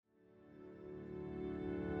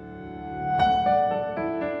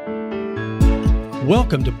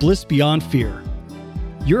Welcome to Bliss Beyond Fear.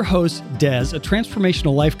 Your hosts, Des, a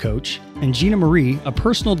transformational life coach, and Gina Marie, a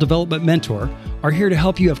personal development mentor, are here to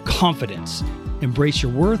help you have confidence, embrace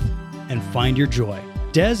your worth, and find your joy.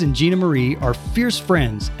 Des and Gina Marie are fierce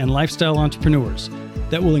friends and lifestyle entrepreneurs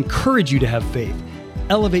that will encourage you to have faith,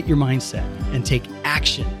 elevate your mindset, and take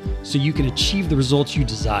action so you can achieve the results you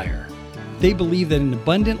desire. They believe that an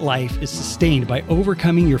abundant life is sustained by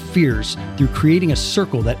overcoming your fears through creating a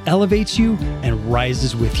circle that elevates you and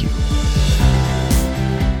rises with you.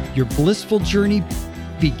 Your blissful journey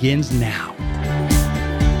begins now.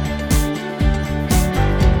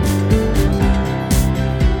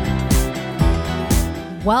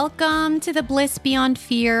 Welcome to the Bliss Beyond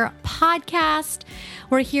Fear podcast.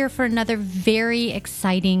 We're here for another very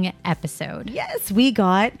exciting episode. Yes, we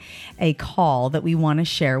got a call that we want to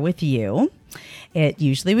share with you.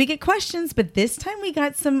 Usually we get questions, but this time we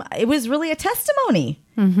got it was really a testimony.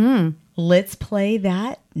 Mm-hmm. Let's play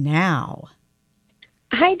that now.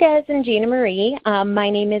 Hi, Des and Gina Marie. My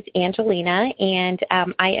name is Angelina, and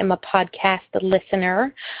I am a podcast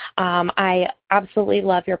listener. I absolutely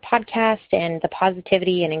love your podcast and the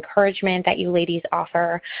positivity and encouragement that you ladies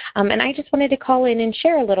offer. And I just wanted to call in and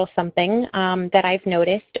share a little something that I've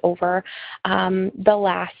noticed over the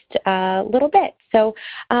last little bit. So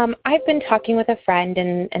I've been talking with a friend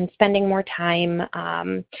and spending more time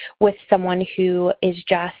with someone who is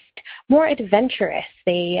just more adventurous.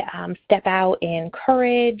 They step out in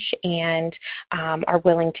courage and are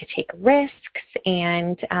willing to take risks.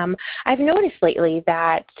 And I've noticed lately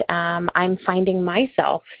that I'm finding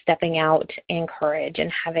myself stepping out in courage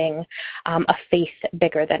and having a faith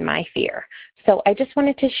bigger than my fear. So I just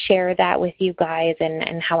wanted to share that with you guys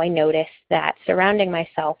and how I noticed that surrounding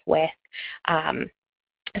myself with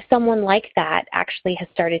someone like that actually has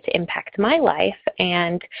started to impact my life,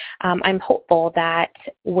 and I'm hopeful that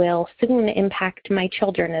will soon impact my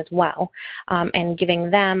children as well, and giving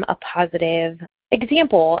them a positive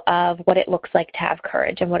example of what it looks like to have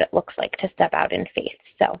courage and what it looks like to step out in faith.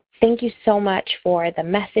 So thank you so much for the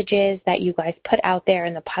messages that you guys put out there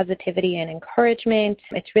and the positivity and encouragement.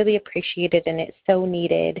 It's really appreciated and it's so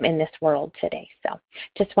needed in this world today. So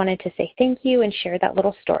just wanted to say thank you and share that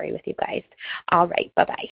little story with you guys. All right,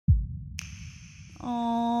 bye-bye.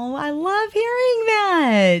 Oh, I love hearing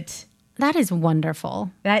that. That is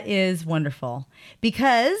wonderful. That is wonderful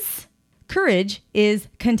because courage is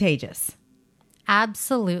contagious.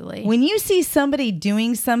 Absolutely. When you see somebody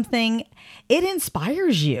doing something, it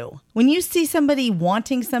inspires you. When you see somebody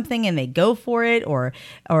wanting something and they go for it, or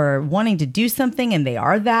wanting to do something and they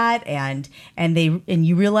are that, and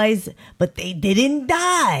you realize, but they didn't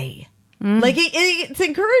die. Like it's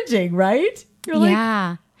encouraging, right? You're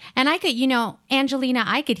yeah. And I could, Angelina,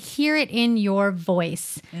 I could hear it in your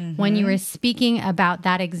voice when you were speaking about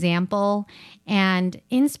that example. And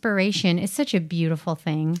inspiration is such a beautiful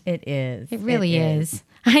thing. It is. It really is.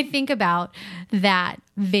 I think about that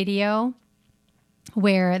video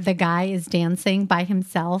where the guy is dancing by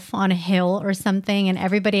himself on a hill or something, and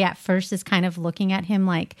everybody at first is kind of looking at him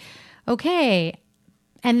like, okay.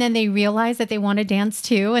 And then they realize that they want to dance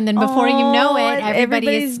too. And then before you know it, everybody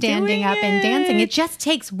is standing up and dancing. It just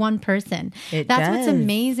takes one person. That's what's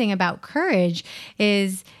amazing about courage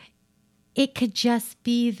is it could just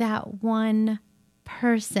be that one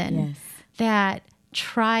person that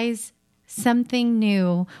tries something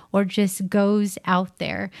new or just goes out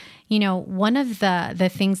there. One of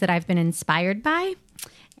the things that I've been inspired by,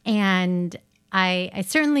 and I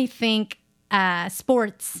certainly think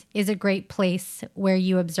sports is a great place where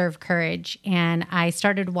you observe courage. And I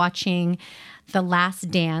started watching The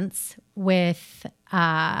Last Dance with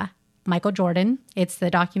Michael Jordan. It's the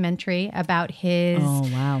documentary about his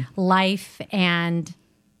life and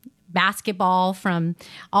basketball from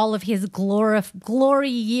all of his glory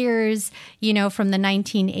years, from the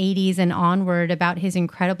 1980s and onward, about his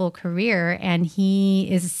incredible career. And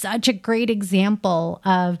he is such a great example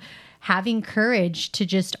of having courage to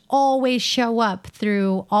just always show up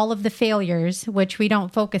through all of the failures, which we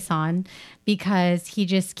don't focus on, because he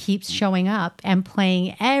just keeps showing up and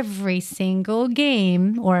playing every single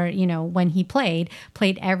game, or, when he played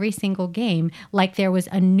every single game like there was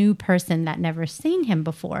a new person that never seen him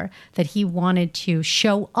before, that he wanted to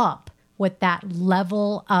show up with that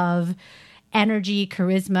level of energy,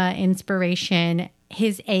 charisma, inspiration,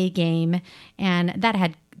 his A game. And that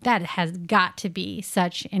has got to be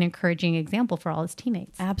such an encouraging example for all his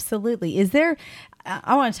teammates. Absolutely. Is there,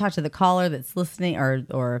 I want to talk to the caller that's listening,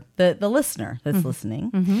 or the listener that's listening.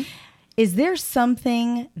 Mm-hmm. Is there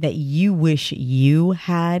something that you wish you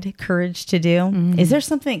had courage to do? Mm-hmm. Is there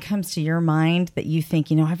something that comes to your mind that you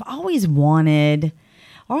think, I've always wanted,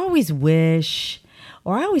 or always wish,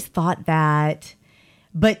 or I always thought that,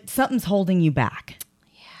 but something's holding you back.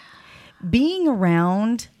 Yeah. Being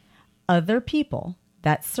around other people,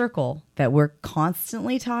 that circle that we're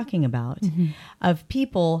constantly talking about, of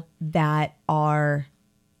people that are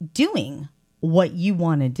doing what you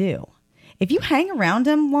want to do. If you hang around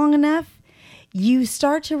them long enough, you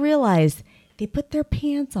start to realize they put their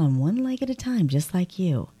pants on one leg at a time, just like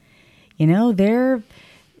you. You know, they're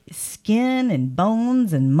skin and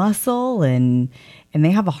bones and muscle, and they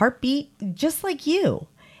have a heartbeat just like you.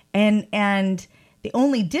 And the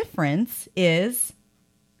only difference is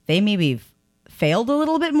they maybe failed a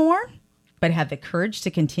little bit more, but had the courage to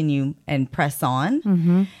continue and press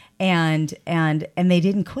on, and they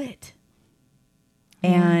didn't quit.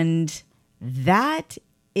 And that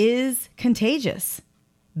is contagious.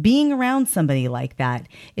 Being around somebody like that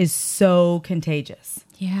is so contagious.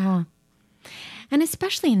 Yeah. And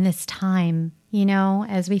especially in this time, you know,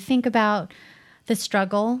 as we think about the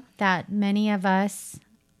struggle that many of us,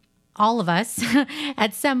 all of us,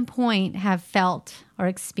 at some point have felt or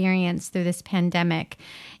experienced through this pandemic,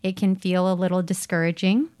 it can feel a little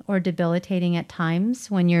discouraging or debilitating at times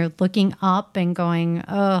when you're looking up and going,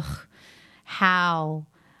 ugh, how,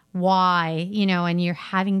 why, you know, and you're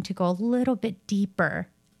having to go a little bit deeper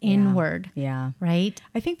inward. Yeah. Right?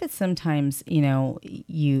 I think that sometimes, you know,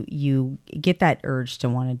 you get that urge to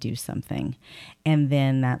want to do something, and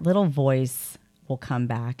then that little voice will come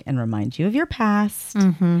back and remind you of your past,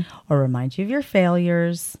 or remind you of your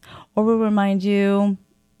failures, or will remind you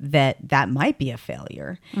that might be a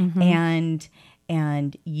failure. And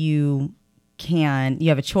you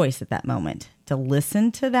have a choice at that moment to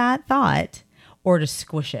listen to that thought or to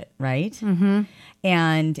squish it, right?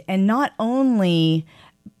 And not only,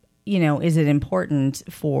 you know, is it important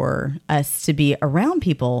for us to be around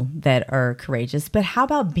people that are courageous, but how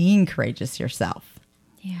about being courageous yourself?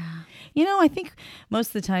 Yeah. You know, I think most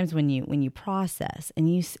of the times when you process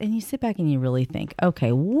and you sit back and you really think,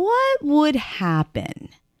 okay, what would happen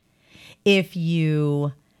if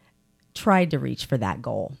you tried to reach for that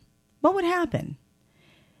goal? What would happen?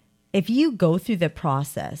 If you go through the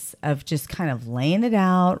process of just kind of laying it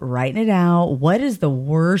out, writing it out, what is the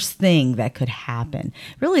worst thing that could happen?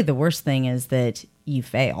 Really, the worst thing is that you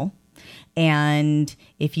fail. And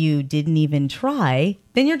if you didn't even try,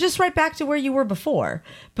 then you're just right back to where you were before.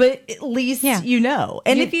 But at least you know.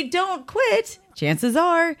 And if you don't quit, chances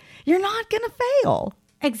are you're not going to fail.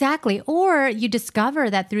 Exactly. Or you discover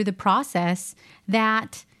that through the process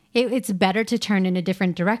that it's better to turn in a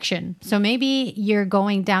different direction. So maybe you're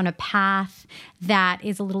going down a path that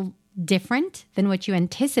is a little different than what you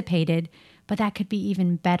anticipated, but that could be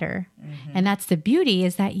even better. And that's the beauty,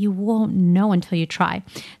 is that you won't know until you try.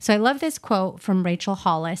 So I love this quote from Rachel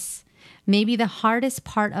Hollis. Maybe the hardest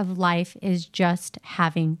part of life is just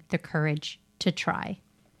having the courage to try.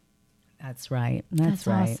 That's right. That's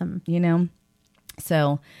right. Awesome. You know,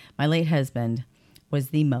 so my late husband was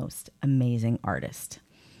the most amazing artist.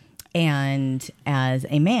 And as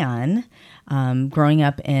a man, growing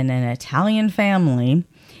up in an Italian family,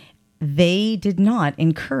 they did not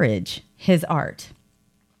encourage his art.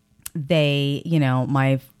 They, you know,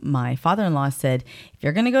 my father-in-law said, if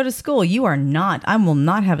you're going to go to school, I will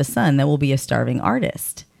not have a son that will be a starving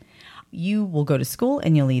artist. You will go to school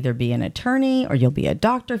and you'll either be an attorney or you'll be a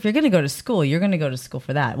doctor. If you're going to go to school, you're going to go to school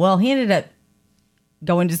for that. Well, he ended up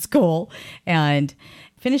going to school and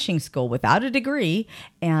finishing school without a degree,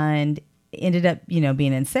 and ended up, you know,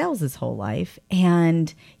 being in sales his whole life.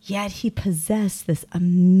 And yet he possessed this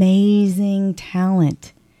amazing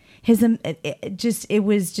talent. It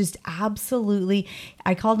was just absolutely,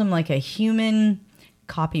 I called him like a human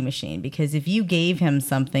copy machine, because if you gave him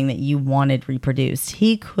something that you wanted reproduced,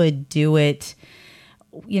 he could do it.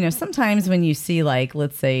 You know, sometimes when you see, like,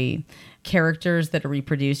 let's say, characters that are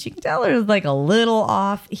reproduced, you can tell they're like a little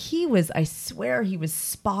off. I swear he was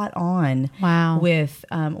spot on. Wow. With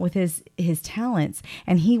his talents.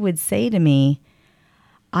 And he would say to me,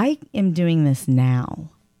 I am doing this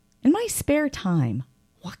now in my spare time.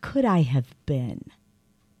 What could I have been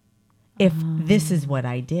if this is what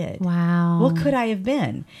I did? Wow. What could I have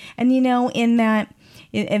been? And, you know, he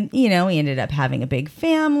ended up having a big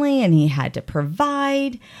family and he had to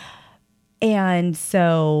provide. And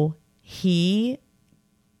so he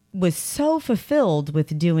was so fulfilled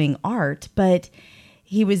with doing art, but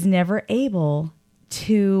he was never able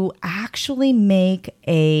to actually make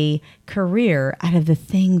a career out of the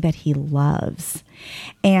thing that he loves.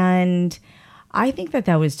 And I think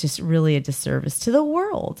that was just really a disservice to the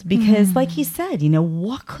world, because like he said, you know,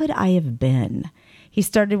 what could I have been? He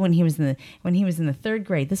started when he was in the third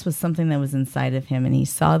grade. This was something that was inside of him, and he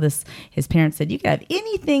saw this. His parents said, "You can have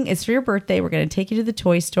anything. It's for your birthday. We're going to take you to the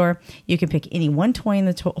toy store. You can pick any one toy in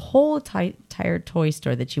the whole entire toy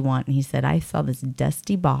store that you want." And he said, "I saw this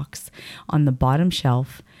dusty box on the bottom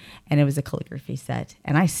shelf, and it was a calligraphy set,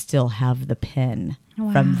 and I still have the pen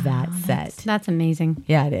from that set." That's amazing.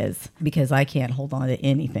 Yeah, it is, because I can't hold on to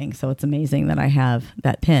anything. So it's amazing that I have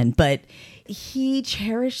that pen. But he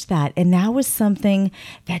cherished that. And that was something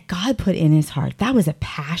that God put in his heart. That was a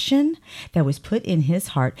passion that was put in his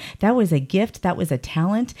heart. That was a gift. That was a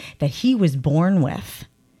talent that he was born with,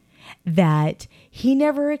 that he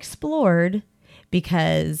never explored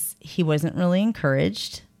because he wasn't really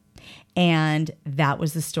encouraged. And that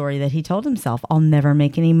was the story that he told himself. I'll never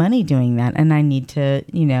make any money doing that. And I need to,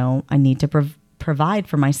 provide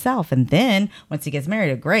for myself. And then once he gets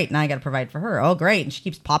married, oh, great. Now I got to provide for her. Oh, great. And she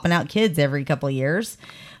keeps popping out kids every couple of years,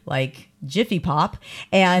 like Jiffy Pop.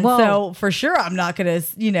 And so for sure, I'm not going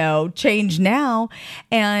to, change now.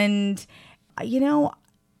 And,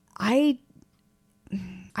 I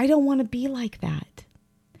don't want to be like that.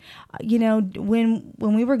 When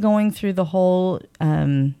we were going through the whole,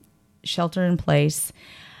 shelter in place,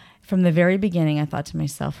 from the very beginning, I thought to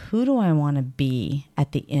myself, who do I want to be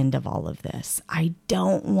at the end of all of this? I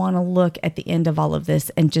don't want to look at the end of all of this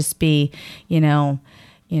and just be, 10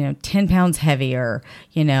 pounds heavier,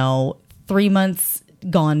 3 months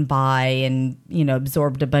gone by and,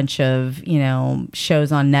 absorbed a bunch of,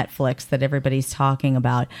 shows on Netflix that everybody's talking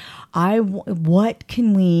about. What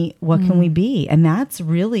can we be? And that's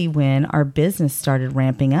really when our business started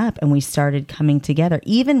ramping up and we started coming together,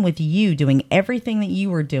 even with you doing everything that you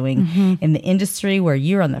were doing in the industry where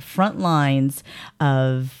you're on the front lines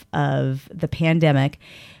of the pandemic.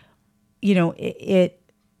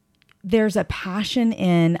 There's a passion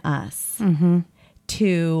in us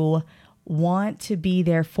to want to be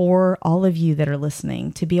there for all of you that are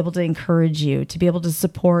listening, to be able to encourage you, to be able to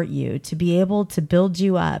support you, to be able to build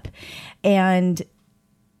you up. And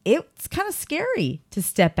it's kind of scary to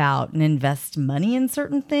step out and invest money in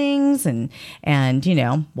certain things. And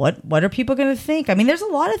what are people going to think? I mean, there's a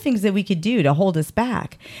lot of things that we could do to hold us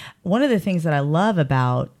back. One of the things that I love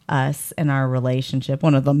about us and our relationship,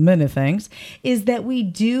 one of the many things, is that we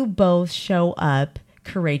do both show up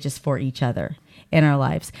courageous for each other in our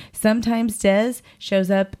lives. Sometimes Des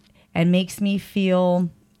shows up and makes me feel,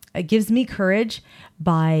 gives me courage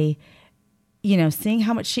by, seeing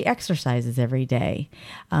how much she exercises every day.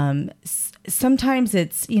 Sometimes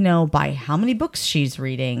it's, by how many books she's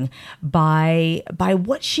reading, by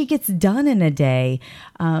what she gets done in a day,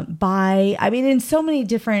 in so many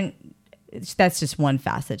different. That's just one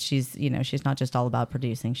facet. She's not just all about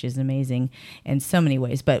producing. She's amazing in so many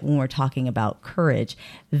ways. But when we're talking about courage,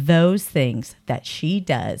 those things that she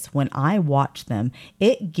does, when I watch them,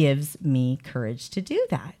 it gives me courage to do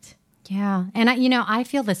that. Yeah. And I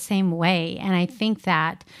feel the same way. And I think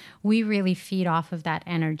that we really feed off of that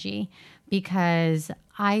energy, because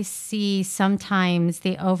I see sometimes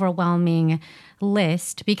the overwhelming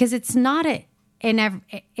list, because it's not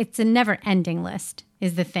it's a never ending list.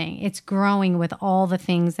 Is the thing. It's growing with all the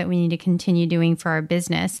things that we need to continue doing for our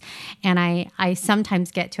business. And I sometimes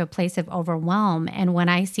get to a place of overwhelm. And when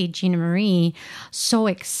I see Gina Marie so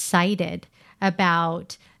excited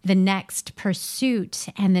about the next pursuit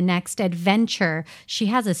and the next adventure, she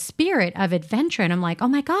has a spirit of adventure. And I'm like, oh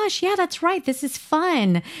my gosh, yeah, that's right. This is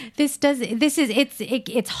fun.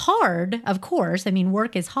 It's hard, of course. I mean,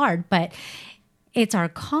 work is hard, but it's our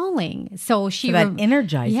calling. So that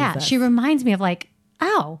energizes us. She reminds me of like,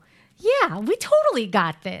 oh, yeah, we totally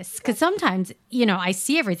got this. Because sometimes, I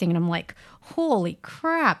see everything and I'm like, holy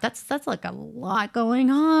crap, that's like a lot going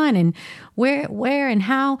on, and where and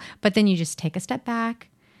how. But then you just take a step back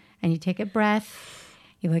and you take a breath.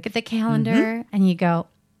 You look at the calendar and you go,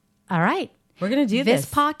 all right, we're going to do this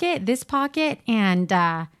pocket.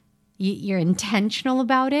 And you're intentional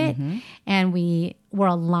about it. And we're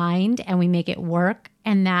aligned and we make it work.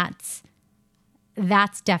 And that's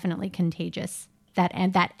definitely contagious.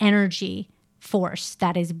 That energy force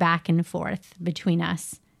that is back and forth between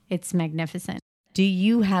us. It's magnificent. Do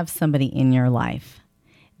you have somebody in your life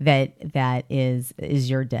that is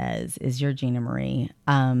your Des, is your Gina Marie?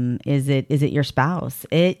 Is it your spouse?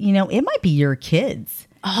 It might be your kids.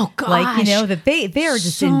 Oh gosh. Like, that they are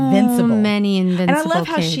just invincible. So many invincible And I love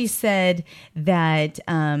how kids. she said that,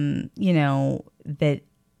 that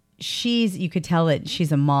you could tell that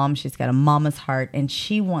she's a mom. She's got a mama's heart, and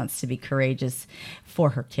she wants to be courageous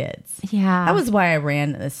for her kids. Yeah. That was why I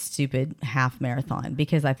ran a stupid half marathon,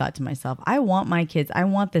 because I thought to myself, I want my kids, I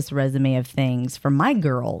want this resume of things for my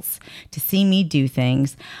girls to see me do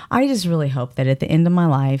things. I just really hope that at the end of my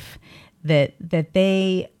life that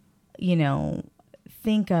they,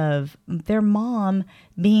 think of their mom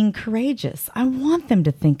being courageous. I want them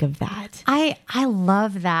to think of that. I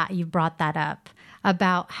love that you brought that up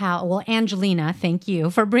about how, well, Angelina, thank you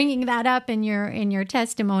for bringing that up in your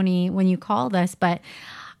testimony when you called us. But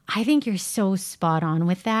I think you're so spot on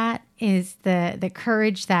with that, is the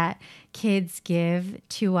courage that kids give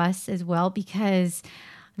to us as well, because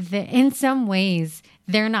in some ways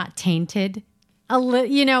they're not tainted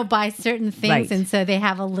by certain things. Right. And so they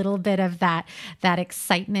have a little bit of that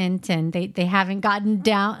excitement, and they haven't gotten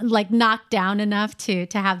down, like knocked down enough to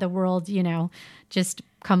have the world, just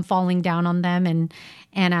come falling down on them.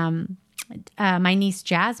 And my niece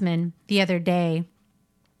Jasmine the other day,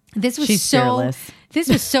 She's fearless. This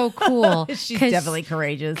was so cool. She's definitely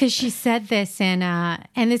courageous. Because she said this, and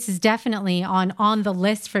this is definitely on the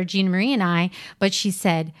list for Gina Marie and I, but she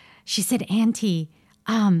said, Auntie,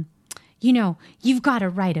 you've got to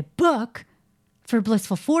write a book for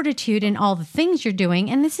Blissful Fortitude and all the things you're doing.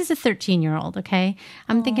 And this is a 13-year-old, okay?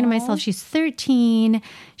 I'm thinking to myself, she's 13.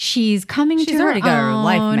 She's coming to her already got her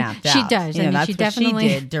life mapped out. She does. That's she what definitely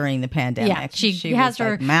she did during the pandemic. Yeah, she has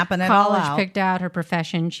her mapping it all college out. picked out, her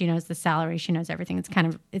profession. She knows the salary. She knows everything. It's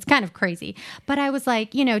kind of crazy. But I was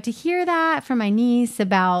like, to hear that from my niece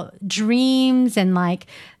about dreams and like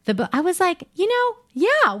I was like,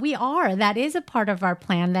 yeah, we are. That is a part of our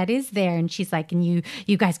plan. That is there. And she's like, and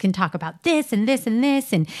you guys can talk about this and this and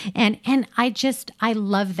this. And I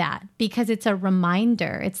love that, because it's a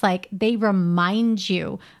reminder. It's like they remind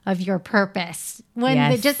you of your purpose when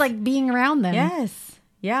they're just like being around them. Yes.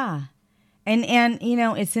 Yeah. And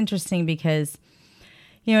it's interesting because,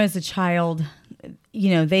 as a child,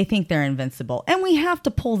 they think they're invincible, and we have to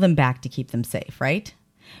pull them back to keep them safe, right?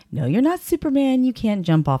 No, you're not Superman. You can't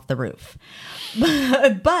jump off the roof.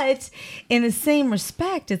 But in the same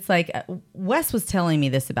respect, it's like Wes was telling me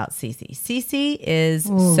this about Cece. Cece is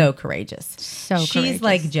so courageous. She's courageous.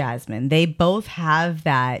 like Jasmine. They both have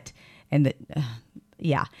that, and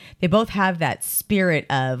they both have that spirit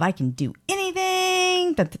of I can do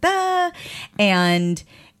anything. Da, da, da. And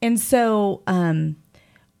so,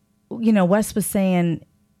 Wes was saying,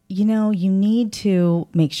 you need to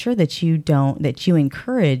make sure that you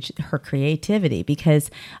encourage her creativity,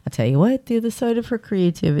 because I'll tell you what, the other side of her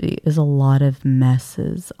creativity is a lot of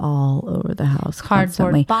messes all over the house.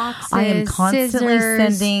 Cardboard boxes, I am constantly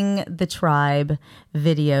scissors, sending the tribe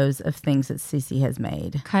videos of things that Cece has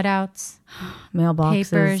made. Cutouts,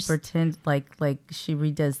 mailboxes, papers, pretend like she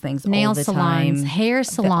redoes things nail all the salons, time, hair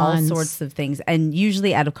salons, all sorts of things, and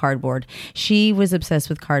usually out of cardboard. She was obsessed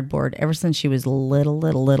with cardboard ever since she was little.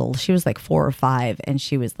 She was like 4 or 5, and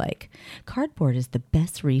she was like, cardboard is the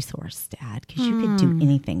best resource, Dad, because you could do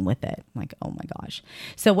anything with it. I'm like, oh my gosh.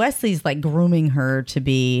 So Wesley's like grooming her to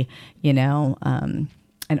be,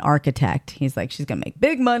 an architect. He's like, she's gonna make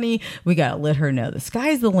big money. We gotta let her know the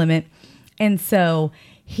sky's the limit. And so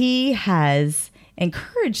he has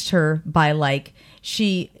encouraged her by like,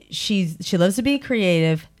 she loves to be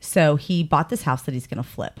creative. So he bought this house that he's gonna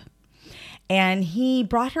flip, and he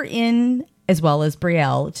brought her in, as well as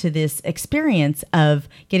Brielle, to this experience of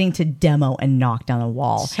getting to demo and knock down a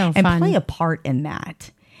wall and play a part in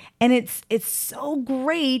that. And it's so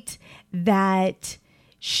great that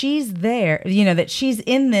she's there, that she's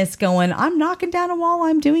in this going, I'm knocking down a wall,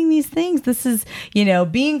 I'm doing these things. This is,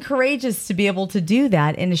 being courageous to be able to do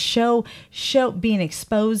that, and to show being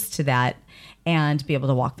exposed to that and be able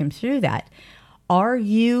to walk them through that. Are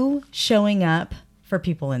you showing up for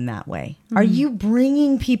people in that way? Mm-hmm. Are you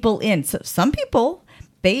bringing people in? So some people,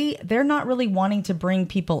 they're not really wanting to bring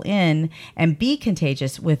people in and be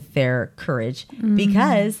contagious with their courage,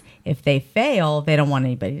 because if they fail, they don't want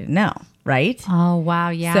anybody to know. Right? Oh, wow.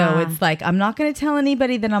 Yeah. So it's like, I'm not going to tell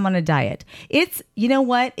anybody that I'm on a diet. It's,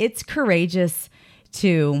 what? It's courageous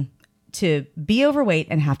to be overweight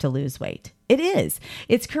and have to lose weight. It is.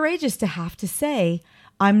 It's courageous to have to say,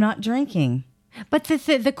 I'm not drinking. But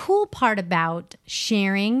the cool part about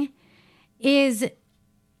sharing is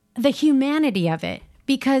the humanity of it,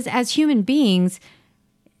 because as human beings,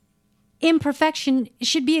 imperfection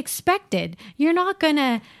should be expected. You're not going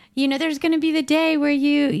to, there's going to be the day where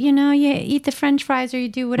you eat the French fries or you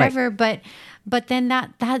do whatever, right. But then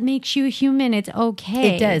that makes you human. It's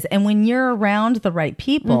okay. It does. And when you're around the right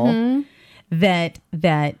people, that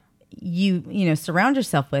you surround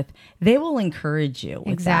yourself with, they will encourage you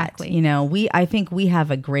with Exactly. that. I think we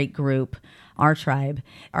have a great group, our tribe,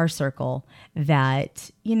 our circle,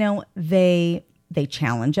 that, they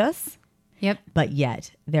challenge us, Yep. but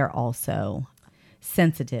yet they're also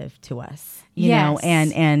sensitive to us, Yes.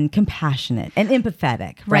 and compassionate and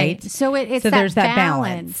empathetic, right? So it's So that there's that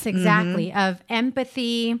balance, balance. exactly, of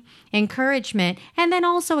empathy, encouragement, and then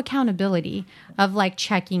also accountability of like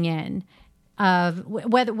checking in of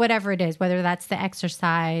whatever it is, whether that's the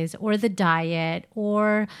exercise or the diet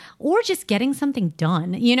or just getting something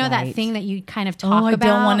done. That Right. thing that you kind of talk I about.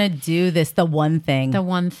 don't want to do this. The one thing. The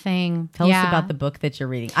one thing. Tell us about the book that you're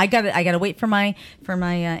reading. I gotta wait for my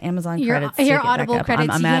Amazon Your credits. to get back Audible up.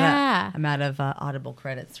 credits, I'm yeah. out of Audible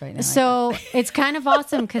credits right now. So it's kind of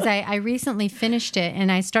awesome because I recently finished it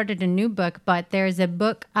and I started a new book, but there's a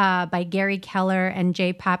book by Gary Keller and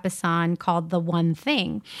Jay Papasan called The One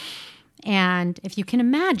Thing. And if you can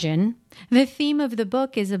imagine, the theme of the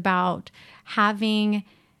book is about having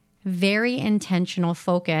very intentional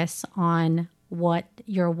focus on what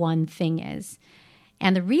your one thing is.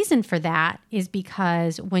 And the reason for that is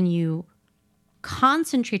because when you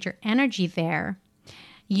concentrate your energy there,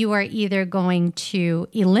 you are either going to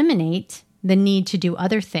eliminate the need to do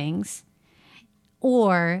other things,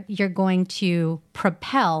 or you're going to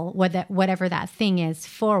propel whatever that thing is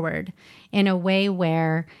forward in a way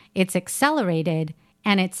where it's accelerated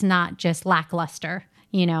and it's not just lackluster,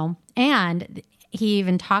 And he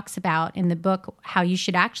even talks about in the book how you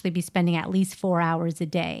should actually be spending at least 4 hours a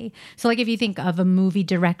day. So like if you think of a movie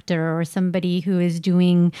director or somebody who is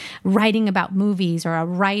writing about movies or a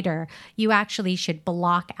writer, you actually should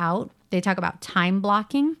block out. They talk about time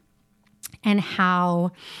blocking and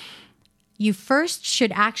how you first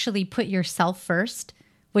should actually put yourself first,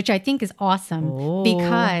 which I think is awesome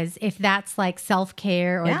because if that's like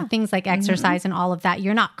self-care or things like exercise and all of that,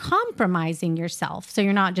 you're not compromising yourself. So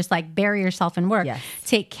you're not just like bury yourself in work. Yes.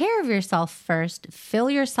 Take care of yourself first, fill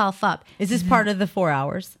yourself up. is this part of the 4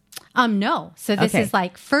 hours? No. So this Okay. is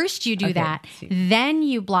like first you do that, then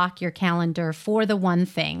you block your calendar for the one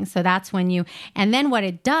thing. So that's when and then what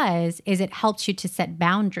it does is it helps you to set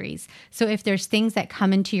boundaries. So if there's things that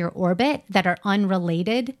come into your orbit that are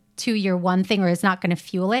unrelated to your one thing or is not going to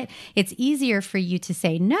fuel it, it's easier for you to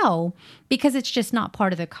say no because it's just not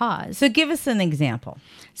part of the cause. So give us an example.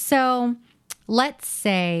 So let's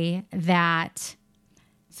say that.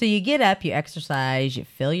 So you get up, you exercise, you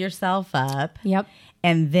fill yourself up. Yep.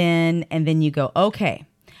 And then you go, okay,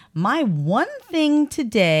 my one thing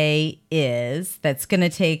today is that's going to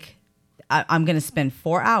take, I'm going to spend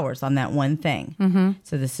 4 hours on that one thing. Mm-hmm.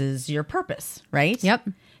 So this is your purpose, right? Yep.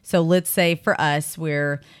 So let's say for us,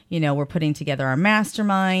 we're putting together our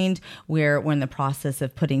mastermind. We're in the process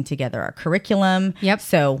of putting together our curriculum. Yep.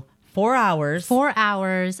 So 4 hours. 4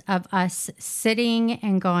 hours of us sitting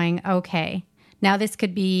and going, okay, now this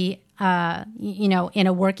could be, in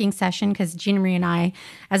a working session, because Gina Marie and I,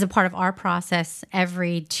 as a part of our process,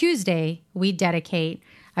 every Tuesday, we dedicate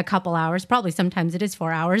a couple hours, probably sometimes it is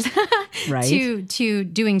 4 hours, Right. to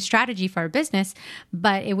doing strategy for our business.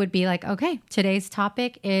 But it would be like, okay, today's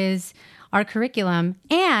topic is our curriculum.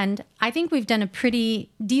 And I think we've done a pretty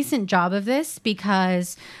decent job of this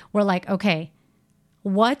because we're like, okay,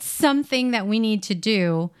 what's something that we need to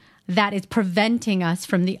do that is preventing us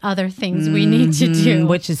from the other things we need to do?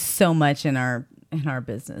 Which is so much in our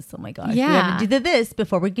business. Oh my gosh. Yeah. We have to do the this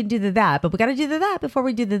before we can do the that, but we got to do the that before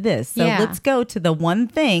we do the this. So Yeah. let's go to the one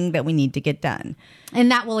thing that we need to get done. And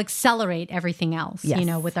that will accelerate everything else, Yes.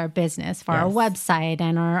 with our business, for our Yes. website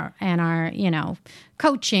and our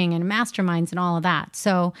coaching and masterminds and all of that.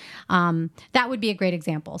 So that would be a great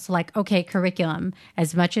example. So like, okay, curriculum,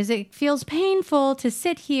 as much as it feels painful to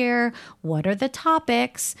sit here, what are the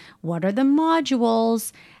topics? What are the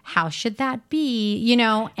modules? How should that be?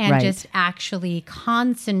 And Right. just actually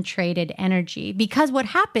concentrated energy. Because what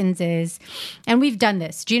happens is, and we've done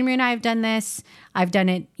this, Gina Marie and I have done this. I've done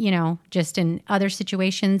it, just in other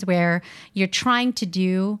situations where you're trying to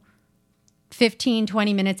do 15,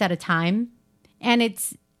 20 minutes at a time. And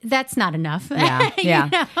that's not enough. Yeah. You Yeah.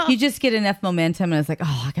 know? You just get enough momentum and it's like,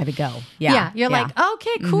 oh, I got to go. Yeah. Yeah. You're like,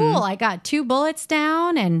 okay, cool. I got 2 bullets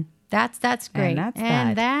down and that's great.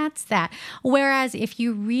 And that's that. Whereas if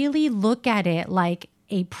you really look at it like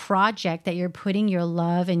a project that you're putting your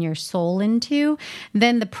love and your soul into,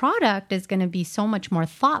 then the product is going to be so much more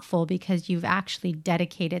thoughtful because you've actually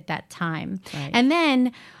dedicated that time. Right. And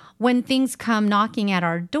then when things come knocking at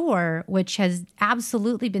our door, which has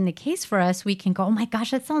absolutely been the case for us, we can go, oh my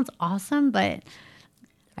gosh, that sounds awesome, but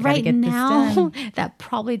right get this now done. that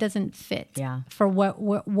probably doesn't fit Yeah. for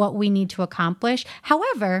what we need to accomplish.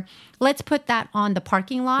 However, let's put that on the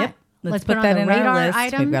parking lot Yep. Let's put put that on in the radar our list.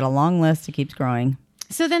 item. We've got a long list. It keeps growing.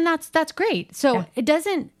 So then that's great. So it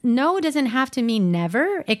doesn't have to mean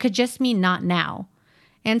never. It could just mean not now.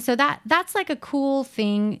 And so that's like a cool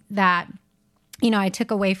thing that, I took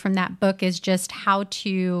away from that book is just how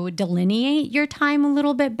to delineate your time a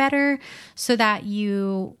little bit better so that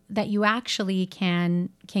you actually can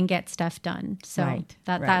get stuff done. So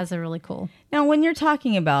that is a really cool. Now, when you're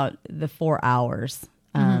talking about the 4 hours,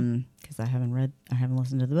 because I haven't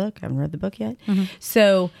listened to the book, I haven't read the book yet.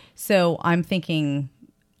 So I'm thinking,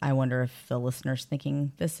 I wonder if the listener's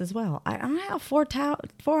thinking this as well. I don't have 4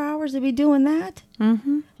 hours to be doing that.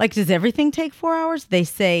 Like, does everything take 4 hours? They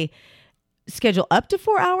say schedule up to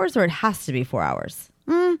 4 hours, or it has to be 4 hours.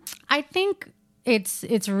 I think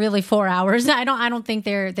it's really 4 hours. I don't think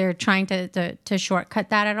they're trying to shortcut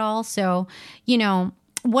that at all. So,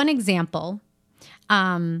 one example,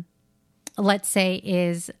 let's say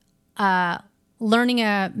is learning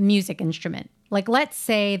a music instrument. Like, let's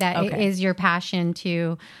say that it is your passion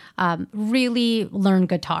to really learn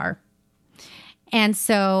guitar. And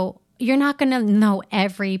so you're not going to know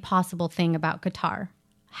every possible thing about guitar.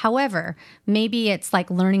 However, maybe it's like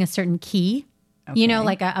learning a certain key,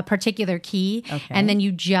 like a particular key. And then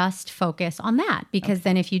you just focus on that. Because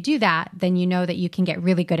then if you do that, then you know that you can get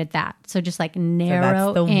really good at that. So just like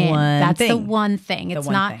narrow in. That's the one thing. It's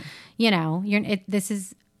not, this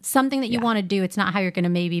is something that you want to do. It's not how you're going to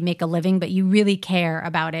maybe make a living, but you really care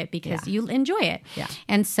about it because you enjoy it. Yeah.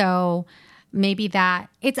 And so maybe I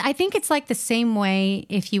think it's like the same way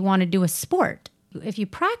if you want to do a sport. If you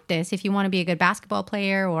practice, if you want to be a good basketball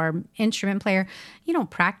player or instrument player, you don't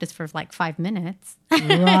practice for like 5 minutes.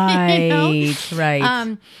 Right,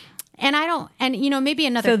 right. And maybe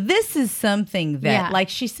another. So this is something that, like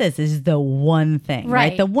she says, is the one thing,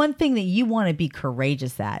 right? The one thing that you want to be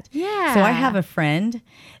courageous at. Yeah. So I have a friend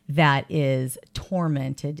that is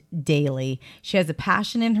tormented daily. She has a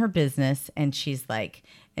passion in her business, and she's like,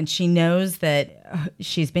 and she knows that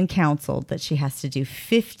she's been counseled that she has to do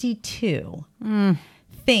 52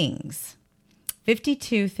 things,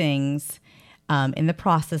 52 things in the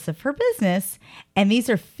process of her business. And these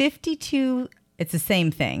are 52, it's the same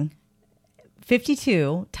thing,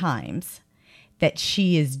 52 times that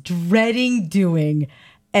she is dreading doing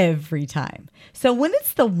every time. So when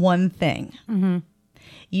it's the one thing,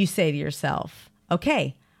 you say to yourself,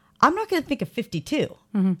 okay, I'm not going to think of 52,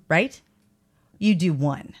 right? You do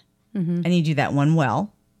one, and you do that one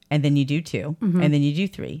well, and then you do 2, and then you do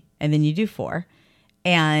 3, and then you do 4,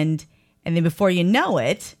 and then before you know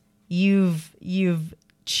it, you've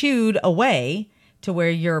chewed away to where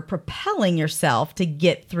you're propelling yourself to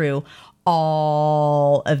get through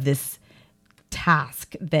all of this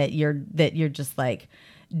task that you're just like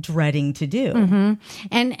dreading to do.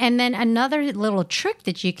 And then another little trick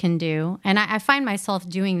that you can do, and I find myself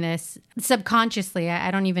doing this subconsciously.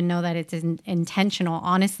 I don't even know that it's intentional.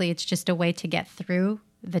 Honestly, it's just a way to get through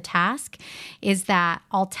the task, is that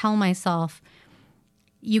I'll tell myself,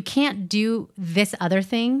 you can't do this other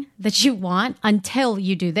thing that you want until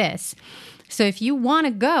you do this. So if you want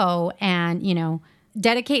to go and,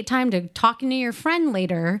 dedicate time to talking to your friend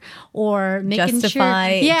later, or making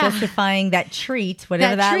justifying that treat,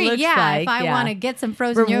 whatever that looks like. If I want to get some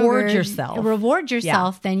frozen reward yogurt,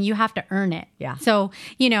 yourself, then you have to earn it. Yeah. So,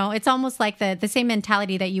 it's almost like the same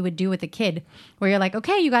mentality that you would do with a kid, where you're like,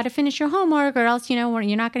 okay, you got to finish your homework, or else, you're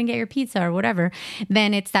not going to get your pizza or whatever.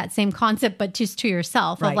 Then it's that same concept, but just to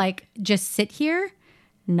yourself of like, just sit here,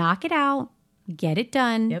 knock it out, get it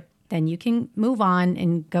done. Yep. Then you can move on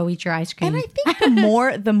and go eat your ice cream. And I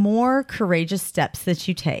think the more courageous steps that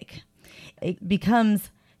you take, it becomes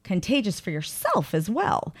contagious for yourself as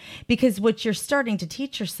well. Because what you're starting to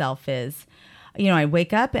teach yourself is, I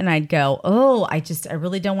wake up and I'd go, oh, I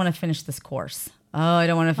really don't want to finish this course. Oh, I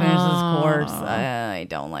don't want to finish this course. I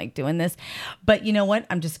don't like doing this. But you know what?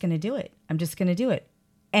 I'm just going to do it. I'm just going to do it.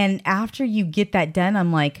 And after you get that done,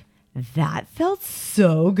 I'm like, that felt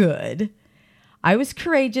so good. I was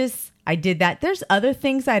courageous. I did that. There's other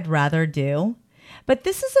things I'd rather do, but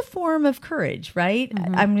this is a form of courage, right?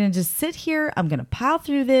 I'm going to just sit here. I'm going to plow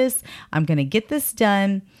through this. I'm going to get this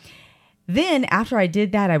done. Then after I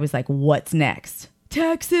did that, I was like, what's next?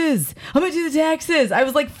 Taxes. I'm going to do the taxes. I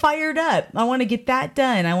was like fired up. I want to get that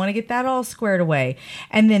done. I want to get that all squared away.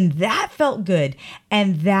 And then that felt good.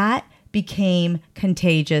 And that became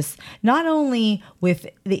contagious, not only with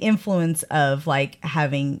the influence of like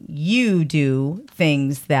having you do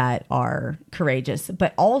things that are courageous,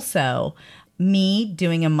 but also me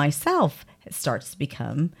doing them myself. It starts to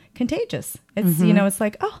become contagious. It's, it's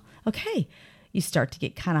like, oh, okay. you start to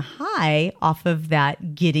get kind of high off of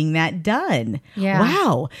that, getting that done. Yeah.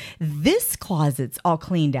 Wow, this closet's all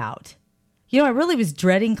cleaned out. You know, I really was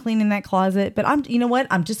dreading cleaning that closet, but you know what?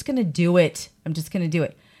 I'm just going to do it. I'm just going to do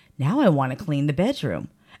it. Now I want to clean the bedroom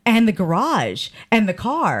and the garage and the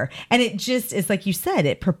car. And it just is like you said,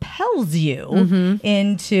 it propels you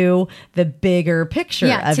into the bigger picture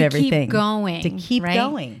of everything. To keep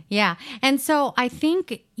going. Yeah. And so I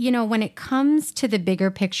think, you know, when it comes to the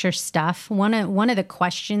bigger picture stuff, one of the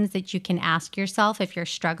questions that you can ask yourself if you're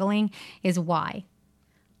struggling is why?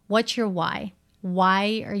 What's your why?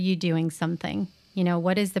 Why are you doing something? You know,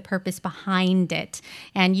 what is the purpose behind it?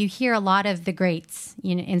 And you hear a lot of the greats,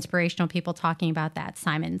 you know, inspirational people talking about that.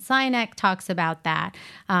 Simon Sinek talks about that.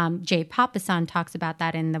 Jay Papasan talks about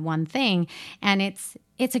that in The One Thing. And it's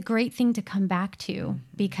a great thing to come back to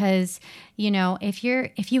because, you know, if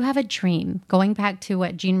you have a dream, going back to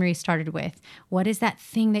what Jean Marie started with, what is that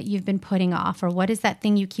thing that you've been putting off? Or what is that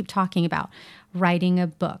thing you keep talking about? Writing a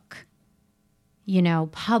book, you know,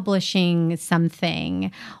 publishing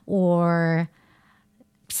something, or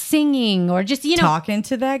singing, or just, you know, talking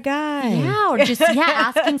to that guy. Yeah. Or just,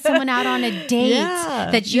 asking someone out on a date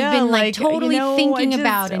that you've been like totally thinking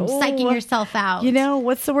about and psyching yourself out. You know,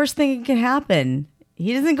 what's the worst thing that can happen?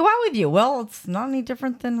 He doesn't go out with you. Well, it's not any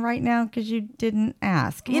different than right now because you didn't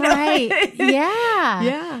ask. You know? Right. Yeah.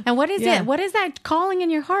 Yeah. And what is it? What is that calling in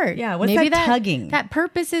your heart? Yeah. What's maybe that tugging? That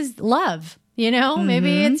purpose is love. You know,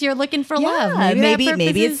 maybe it's you're looking for love.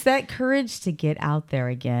 Maybe it's that courage to get out there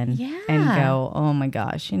again and go, oh my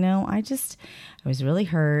gosh, you know, I was really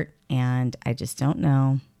hurt and I just don't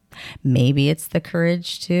know. Maybe it's the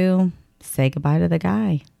courage to say goodbye to the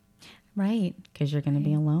guy. Right. Because you're going to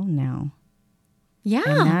be alone now. Yeah.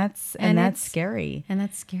 And that's scary. And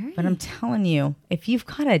that's scary. But I'm telling you, if you've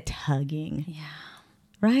got a tugging,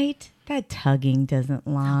 right? That tugging doesn't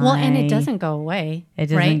lie. Well, and it doesn't go away. It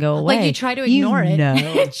doesn't go away. Like you try to ignore it.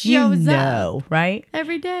 It shows up. Right?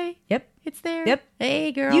 Every day. Yep. It's there. Yep.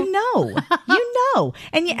 Hey, girl. You know.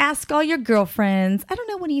 And you ask all your girlfriends, I don't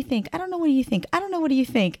know, what do you think? I don't know, what do you think? I don't know, what do you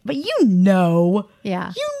think? But you know.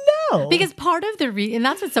 Yeah. You know. Because part of the and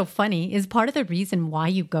that's what's so funny, is part of the reason why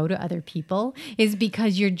you go to other people is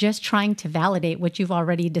because you're just trying to validate what you've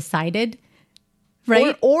already decided.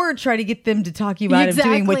 Right. Or try to get them to talk you out of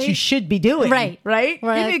doing what you should be doing. Right. Right?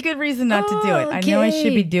 Give me a good reason not to do it. I know I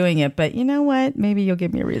should be doing it, but you know what? Maybe you'll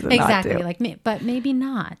give me a reason not to. Exactly. Like, but maybe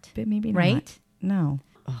not. But maybe not. Right? No.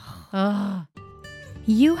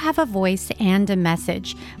 You have a voice and a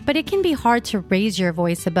message, but it can be hard to raise your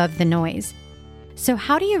voice above the noise. So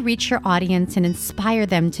how do you reach your audience and inspire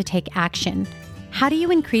them to take action? How do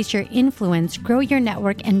you increase your influence, grow your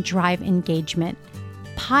network, and drive engagement?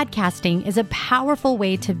 Podcasting is a powerful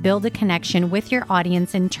way to build a connection with your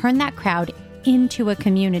audience and turn that crowd into a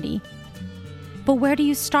community. But where do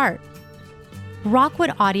you start?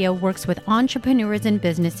 Rockwood Audio works with entrepreneurs and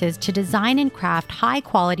businesses to design and craft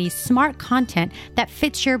high-quality, smart content that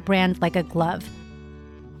fits your brand like a glove.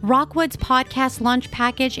 Rockwood's podcast launch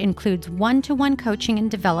package includes one-to-one coaching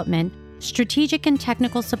and development, strategic and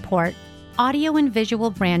technical support, audio and visual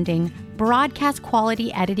branding, broadcast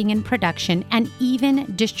quality editing and production, and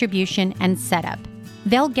even distribution and setup.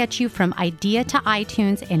 They'll get you from idea to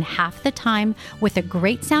iTunes in half the time with a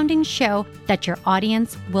great sounding show that your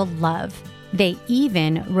audience will love. They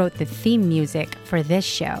even wrote the theme music for this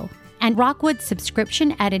show. And Rockwood's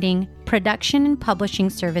subscription editing, production, and publishing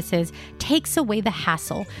services takes away the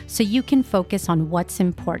hassle so you can focus on what's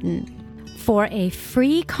important. For a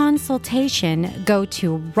free consultation, go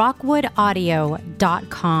to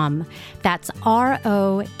rockwoodaudio.com. That's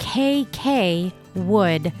ROKK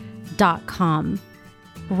wood.com.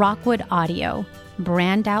 Rockwood Audio.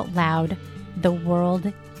 Brand out loud. The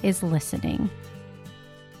world is listening.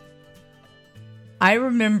 I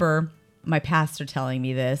remember my pastor telling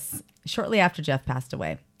me this shortly after Jeff passed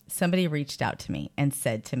away. Somebody reached out to me and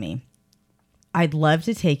said to me, I'd love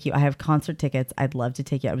to take you. I have concert tickets. I'd love to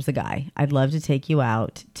take you. I was a guy. I'd love to take you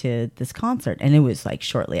out to this concert. And it was like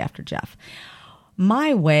shortly after Jeff.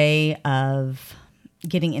 My way of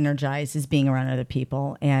getting energized is being around other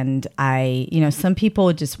people. And some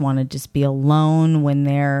people just want to just be alone when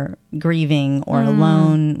they're grieving or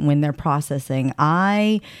alone when they're processing.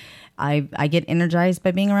 I get energized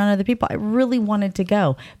by being around other people. I really wanted to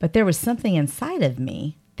go, but there was something inside of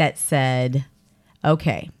me that said,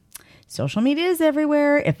 okay, social media is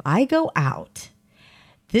everywhere. If I go out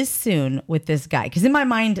this soon with this guy, because in my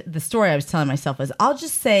mind, the story I was telling myself was, I'll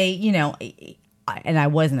just say, and I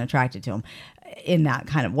wasn't attracted to him in that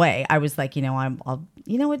kind of way. I was like,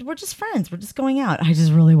 we're just friends. We're just going out. I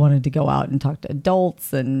just really wanted to go out and talk to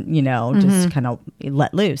adults and, just kind of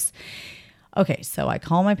let loose. Okay, so I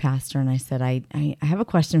call my pastor and I said, I have a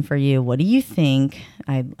question for you. What do you think?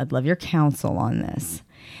 I'd love your counsel on this.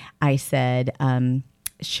 I said,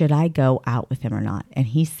 should I go out with him or not? And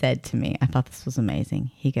he said to me, I thought this was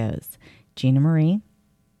amazing. He goes, Gina Marie,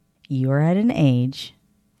 you are at an age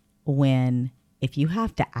when if you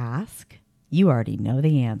have to ask, you already know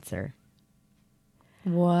the answer.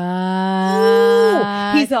 What?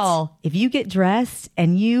 Ooh, he's all, if you get dressed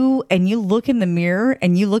and you look in the mirror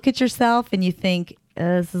and you look at yourself and you think,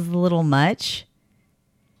 this is a little much.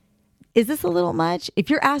 Is this a little much? If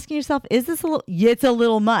you're asking yourself, is this a little, it's a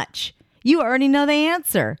little much. You already know the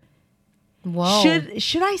answer. Whoa.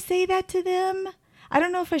 Should I say that to them? I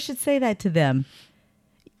don't know if I should say that to them.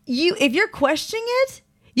 If you're questioning it,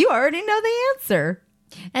 you already know the answer.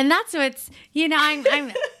 And that's what's,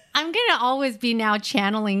 I'm going to always be now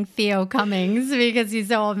channeling Theo Cummings because he's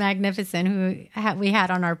so magnificent, who we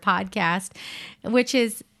had on our podcast, which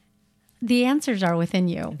is the answers are within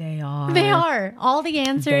you. They are. They are. All the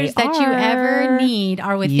answers that you ever need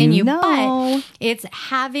are within you. But it's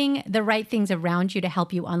having the right things around you to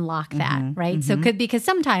help you unlock that, right? Mm-hmm. So because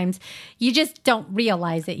sometimes you just don't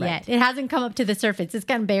realize it yet. It hasn't come up to the surface. It's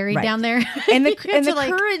kind of buried down there. And the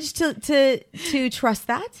courage to trust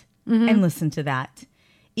that and listen to that.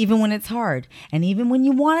 Even when it's hard. And even when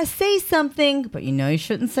you want to say something, but you know you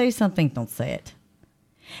shouldn't say something, don't say it.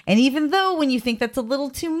 And even though when you think that's a little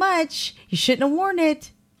too much, you shouldn't have worn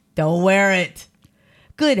it, don't wear it.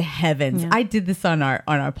 Good heavens. Yeah. I did this on our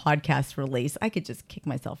podcast release. I could just kick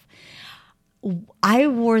myself. I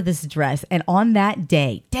wore this dress, and on that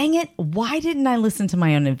day, dang it, why didn't I listen to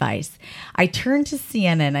my own advice? I turned to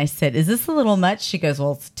Sienna and I said, is this a little much? She goes,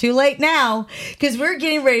 well, it's too late now because we're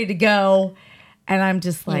getting ready to go. And I'm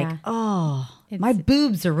just like, my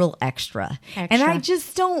boobs are real extra. And I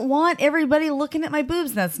just don't want everybody looking at my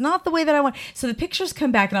boobs. That's not the way that I want. So the pictures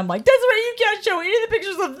come back and I'm like, Desiree, you can't show any of the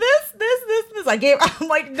pictures of this. I'm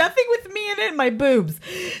like, nothing with me in it, my boobs.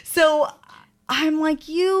 So I'm like,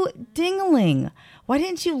 you dingling, why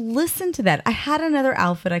didn't you listen to that? I had another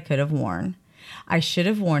outfit I could have worn. I should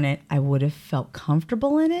have worn it. I would have felt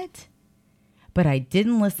comfortable in it. But I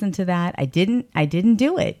didn't listen to that. I didn't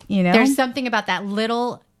do it, There's something about that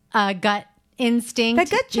little gut instinct. That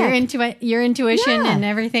gut check. Your intuition and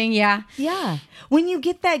everything. Yeah. Yeah. When you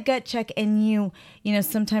get that gut check and you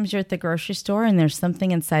sometimes you're at the grocery store and there's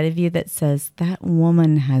something inside of you that says, that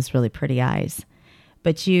woman has really pretty eyes.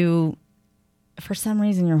 But for some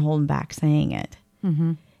reason, you're holding back saying it.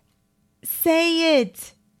 Mm-hmm. Say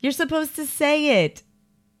it. You're supposed to say it.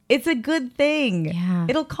 It's a good thing. Yeah.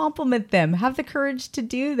 It'll compliment them. Have the courage to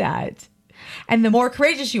do that. And the more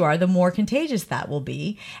courageous you are, the more contagious that will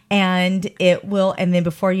be. And then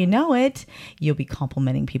before you know it, you'll be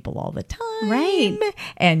complimenting people all the time. Right.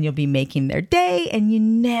 And you'll be making their day. And you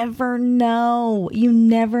never know. You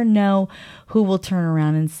never know who will turn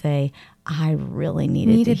around and say, I really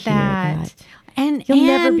needed to hear that. And you'll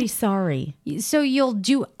never be sorry. So you'll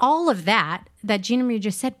do all of that Gina Marie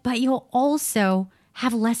just said, but you'll also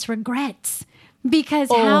have less regrets. Because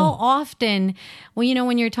how often,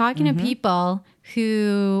 when you're talking to people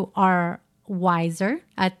who are wiser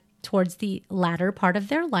towards the latter part of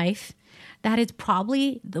their life, that is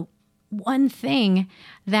probably the one thing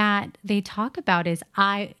that they talk about is,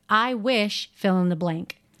 I wish, fill in the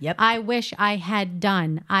blank. Yep. I wish I had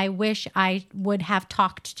done. I wish I would have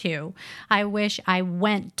talked to. I wish I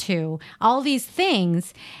went to. All these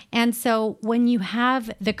things. And so when you have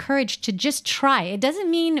the courage to just try, it doesn't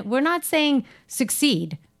mean, we're not saying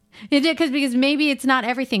succeed. Because maybe it's not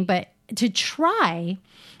everything, but to try,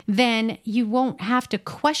 then you won't have to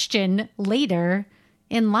question later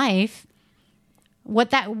in life what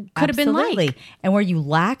that could have been like. And where you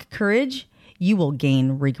lack courage, you will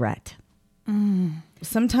gain regret.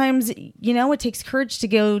 Sometimes, it takes courage to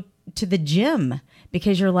go to the gym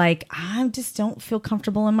because you're like, I just don't feel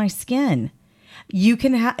comfortable in my skin.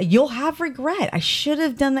 You'll have regret. I should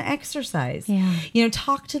have done the exercise. Yeah.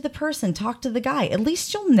 Talk to the person, talk to the guy. At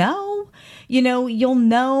least you'll know. You'll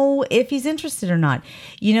know if he's interested or not.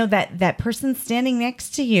 That person standing next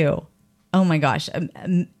to you. Oh my gosh.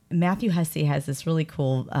 Matthew Hussey has this really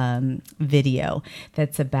cool video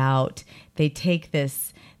that's about, they take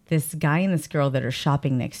this guy and this girl that are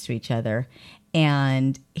shopping next to each other,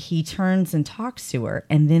 and he turns and talks to her,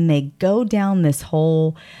 and then they go down this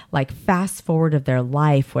whole fast forward of their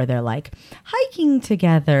life where they're hiking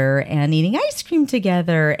together and eating ice cream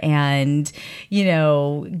together and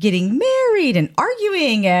getting married and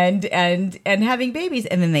arguing and having babies,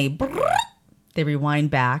 and then they rewind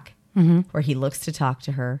back where he looks to talk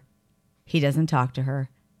to her, he doesn't talk to her,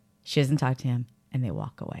 she doesn't talk to him, and they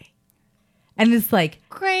walk away. And it's like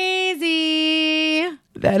Crazy.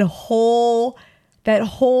 that whole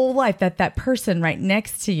life, that person right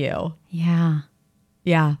next to you. Yeah.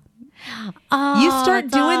 Yeah. Oh, You start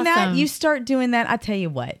that's doing that. awesome. You start doing that. I tell you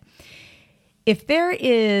what, if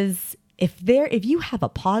you have a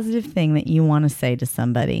positive thing that you want to say to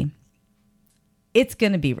somebody, it's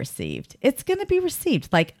going to be received. It's going to be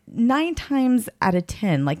received. Like 9 times out of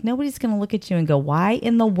 10, like nobody's going to look at you and go, why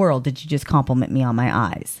in the world did you just compliment me on my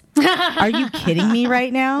eyes? Are you kidding me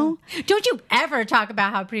right now? Don't you ever talk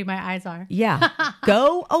about how pretty my eyes are. Yeah.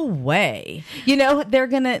 Go away. You know,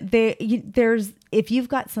 there's, if you've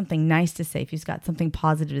got something nice to say, if you've got something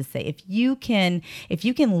positive to say, if you can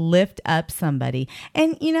lift up somebody,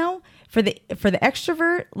 and you know, for the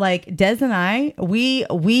extrovert, like Des and I,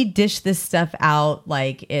 we dish this stuff out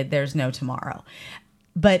like there's no tomorrow.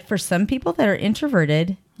 But for some people that are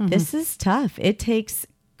introverted, this is tough. It takes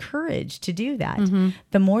courage to do that.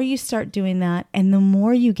 The more you start doing that, and the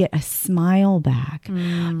more you get a smile back,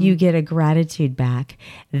 you get a gratitude back,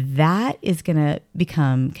 that is going to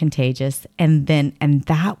become contagious, and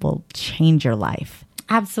that will change your life.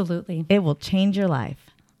 Absolutely. It will change your life.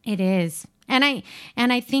 It is. And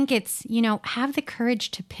I think it's, you know, have the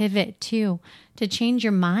courage to pivot too, to change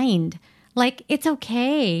your mind. Like, it's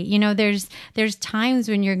okay. You know, there's times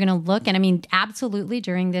when you're going to look, and I mean, absolutely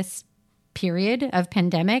during this period of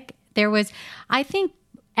pandemic, I think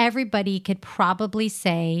everybody could probably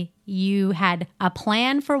say you had a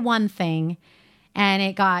plan for one thing and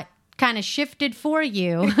it got kind of shifted for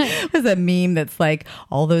you. There's a meme that's like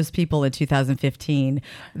all those people in 2015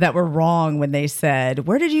 that were wrong when they said,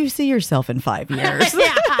 where did you see yourself in 5 years?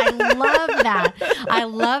 Yeah, I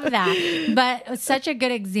love that. But such a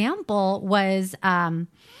good example was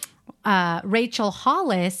Rachel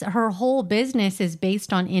Hollis. Her whole business is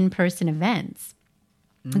based on in-person events.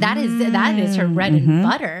 That is her bread and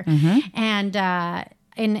butter.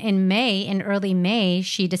 And in early May,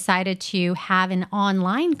 she decided to have an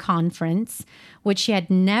online conference, which she had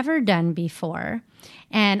never done before.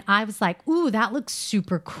 And I was like, ooh, that looks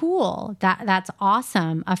super cool. That's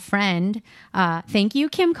awesome. A friend, thank you,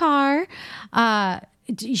 Kim Carr,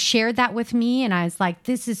 shared that with me. And I was like,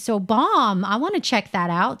 this is so bomb. I want to check that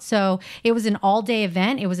out. So it was an all-day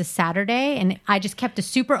event. It was a Saturday. And I just kept a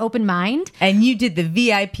super open mind. And you did the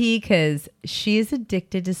VIP because she is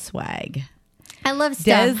addicted to swag. I love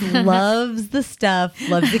stuff. Des loves the stuff,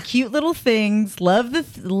 loves the cute little things,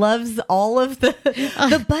 loves all of the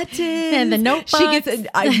buttons and the notebooks.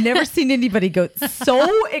 I've never seen anybody go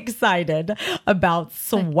so excited about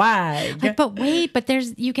swag. Like, but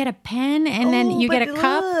you get a pen and then you get a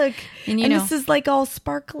cup. Look, and this is like all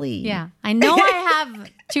sparkly. Yeah, I know I have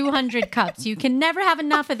 200 cups. You can never have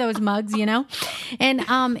enough of those mugs, you know? And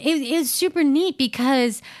it is super neat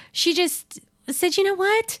because she just said, you know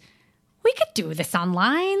what? We could do this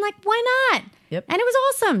online. Like, why not? Yep. And it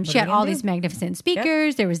was awesome. She had all these magnificent speakers.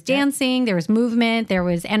 Yep. There was dancing. There was movement. There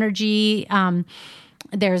was energy.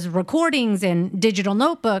 There's recordings and digital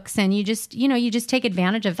notebooks. And you just take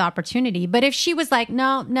advantage of the opportunity. But if she was like,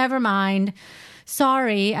 no, never mind.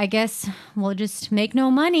 Sorry, I guess we'll just make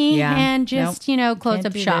no money and just, close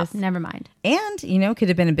up shop. This. Never mind. And, could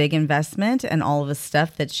have been a big investment and all of the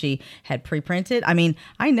stuff that she had pre-printed. I mean,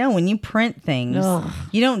 I know when you print things,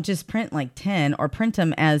 you don't just print like 10 or print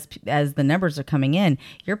them as the numbers are coming in.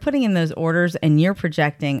 You're putting in those orders and you're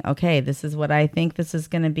projecting, okay, this is what I think this is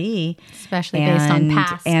going to be. Especially based on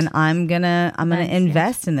past. And I'm going to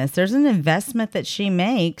invest in this. There's an investment that she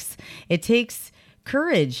makes. It takes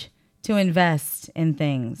courage to invest in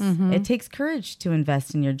things. Mm-hmm. It takes courage to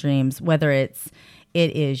invest in your dreams, whether it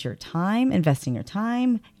is your time, investing your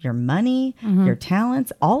time, your money, your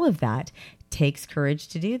talents, all of that takes courage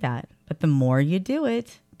to do that. But the more you do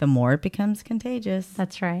it, the more it becomes contagious.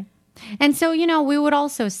 That's right. And so, we would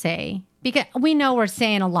also say, because we know we're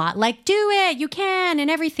saying a lot, like, do it, you can, and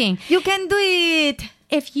everything. You can do it.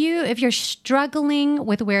 If you're struggling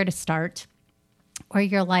with where to start, or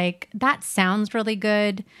you're like, that sounds really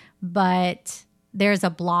good, but there's a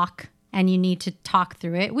block and you need to talk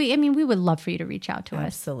through it. We would love for you to reach out to us.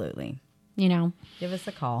 Absolutely. Give us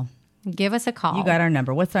a call. Give us a call. You got our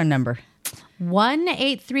number. What's our number?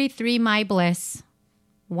 1-833-MY-BLISS.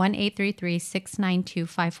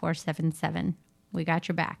 1-833-692-5477. We got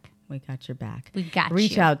your back. We got your back. We got you.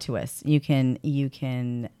 Reach out to us. You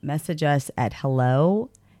can message us at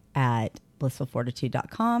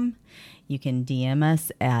hello@blissfulfortitude.com. You can DM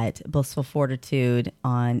us at Blissful Fortitude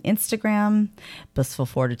on Instagram, Blissful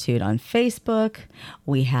Fortitude on Facebook.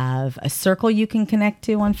 We have a circle you can connect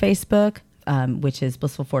to on Facebook, which is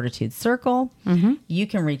Blissful Fortitude Circle. Mm-hmm. You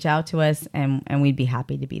can reach out to us, and we'd be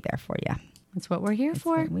happy to be there for you. That's what we're here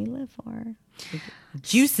for. What we live for. It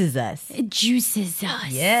juices us. It juices us.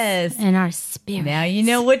 Yes. And our spirit. Now you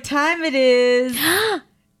know what time it is.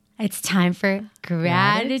 It's time for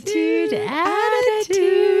Gratitude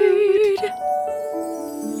Attitude.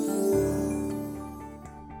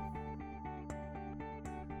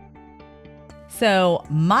 So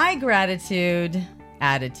my gratitude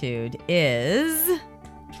attitude is,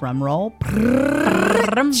 drum roll,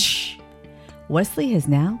 Wesley has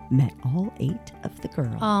now met all 8 of the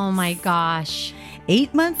girls. Oh my gosh.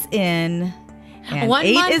 8 months in, and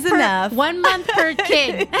 8 is enough. 1 month per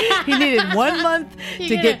kid. He needed 1 month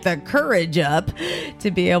to get the courage up to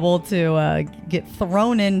be able to get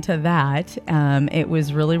thrown into that. It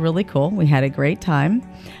was really, really cool. We had a great time.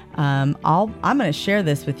 I'm going to share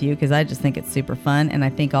this with you because I just think it's super fun, and I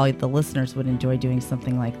think all the listeners would enjoy doing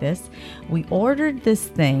something like this. We ordered this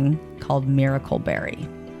thing called Miracle Berry.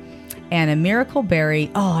 And a Miracle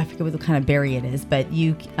Berry, I forget what kind of berry it is, but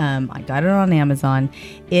I got it on Amazon.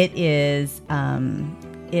 It is,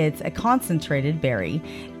 it's a concentrated berry,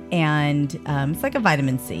 and it's like a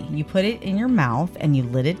vitamin C. You put it in your mouth and you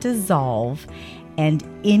let it dissolve, and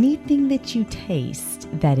anything that you taste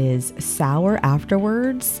that is sour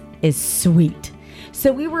afterwards is sweet.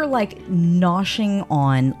 So we were like noshing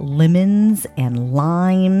on lemons and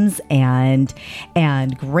limes and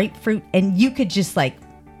grapefruit, and you could just like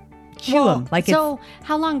chew them. Like so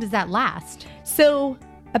how long does that last? So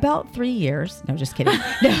about 3 years. No, just kidding.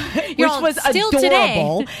 No, which was still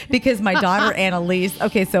adorable because my daughter Annalise.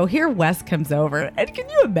 Okay, so here Wes comes over, and can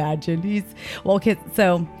you imagine?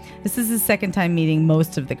 So this is his second time meeting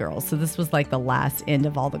most of the girls. So this was like the last end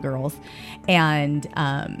of all the girls, and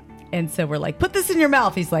so we're like, put this in your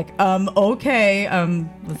mouth. He's like, okay.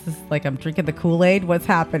 This is like I'm drinking the Kool-Aid. What's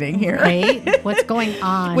happening here? Right? What's going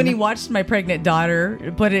on? When he watched my pregnant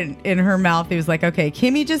daughter put it in her mouth, he was like, okay,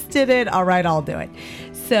 Kimmy just did it. All right, I'll do it.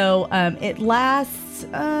 So it lasts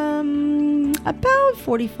about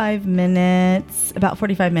 45 minutes.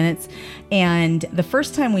 And the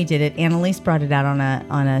first time we did it, Annalise brought it out on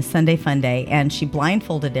a Sunday fun day, and she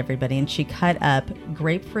blindfolded everybody, and she cut up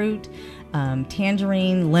grapefruit,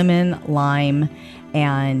 tangerine, lemon, lime,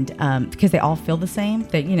 and because they all feel the same,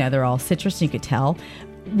 they're all citrus, and you could tell.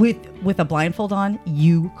 With a blindfold on,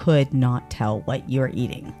 you could not tell what you're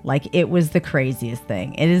eating. Like, it was the craziest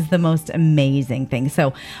thing. It is the most amazing thing.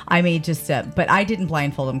 So I made but I didn't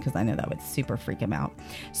blindfold him because I know that would super freak him out.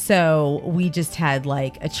 So we just had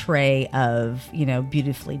like a tray of,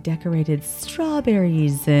 beautifully decorated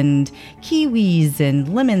strawberries and kiwis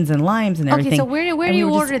and lemons and limes and everything. Okay, so where do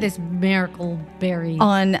you order this Miracle Berry?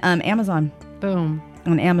 On Amazon. Boom.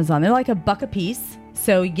 On Amazon. They're like $1 a piece.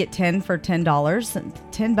 So you get 10 for $10.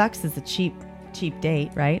 $10 is a cheap date,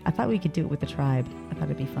 right? I thought we could do it with the tribe. I thought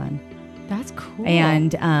it'd be fun. That's cool.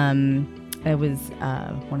 And it was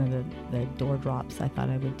one of the door drops I thought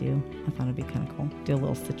I would do. I thought it'd be kind of cool. Do a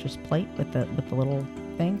little citrus plate with the little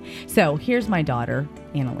thing. So here's my daughter,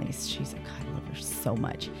 Annalise. She's like, God, I love her so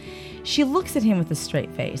much. She looks at him with a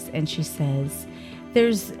straight face and she says,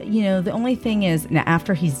 the only thing is, now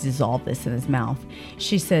after he's dissolved this in his mouth,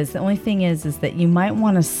 she says, the only thing is that you might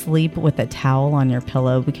want to sleep with a towel on your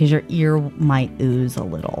pillow because your ear might ooze a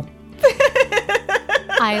little.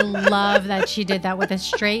 I love that she did that with a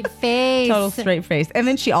straight face. Total straight face. And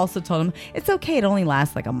then she also told him, it's okay. It only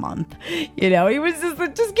lasts like a month. He was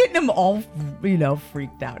just getting him all,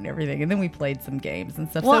 freaked out and everything. And then we played some games and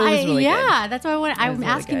stuff. Well, so it was really good. That's why I'm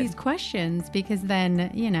asking these questions because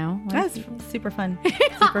then, That's super fun.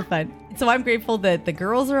 Super fun. So I'm grateful that the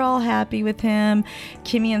girls are all happy with him.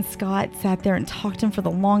 Kimmy and Scott sat there and talked to him for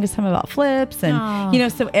the longest time about flips.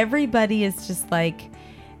 And, so everybody is just like,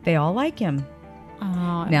 they all like him.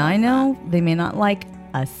 Oh, now I know they may not like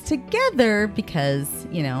us together because,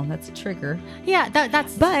 that's a trigger. Yeah,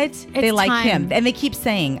 that's. But they like time. him. And they keep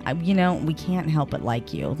saying, we can't help but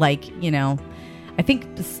like you. Like, I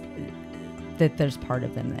think that there's part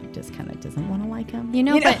of them that just kind of doesn't want to like him.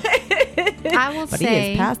 But I will but say. He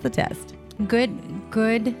has passed the test.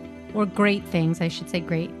 Good or great things, I should say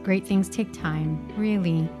great things take time,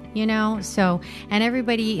 really. So, and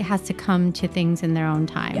everybody has to come to things in their own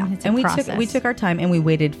time. Yeah. It's and a process. we took our time and we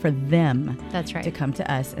waited for them That's right. to come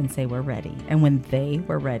to us and say we're ready. And when they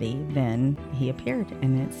were ready, then he appeared,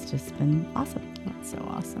 and it's just been awesome. That's so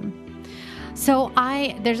awesome. So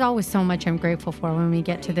there's always so much I'm grateful for when we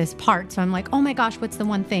get to this part. So I'm like, oh my gosh, what's the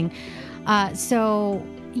one thing?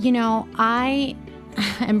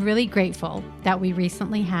 am really grateful that we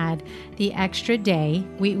recently had the extra day.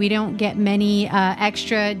 We don't get many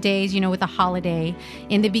extra days, with a holiday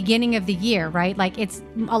in the beginning of the year, right? Like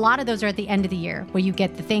a lot of those are at the end of the year where you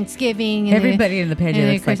get the Thanksgiving. And everybody in the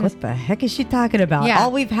pandemic is like, Christmas. what the heck is she talking about? Yeah.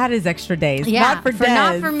 All we've had is extra days. Yeah, Not for Des.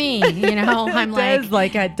 not for me. I'm Des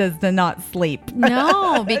like, does not sleep.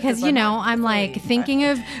 no, because I'm like thinking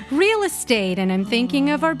of real estate, and I'm thinking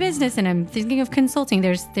of our business, and I'm thinking of consulting.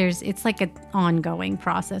 It's like an ongoing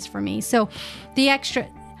process for me. So the extra,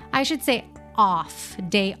 I should say,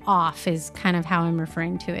 day off is kind of how I'm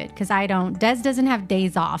referring to it, because Des doesn't have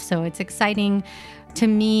days off. So it's exciting to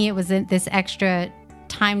me. It was this extra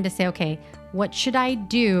time to say, okay, what should I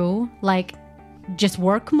do? Like just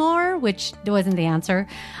work more, which wasn't the answer.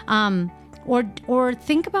 Or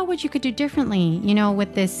think about what you could do differently,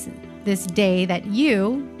 with this day that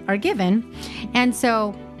you are given. And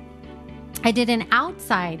so I did an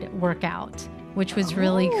outside workout, which was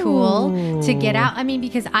really cool to get out. I mean,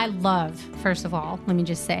 because I love, first of all, let me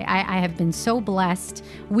just say, I have been so blessed.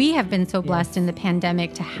 We have been so blessed in the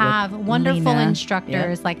pandemic to have wonderful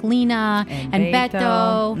instructors like Lena and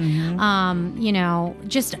Beto,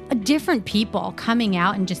 just different people coming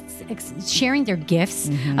out and just sharing their gifts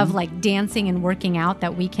of like dancing and working out,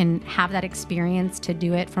 that we can have that experience to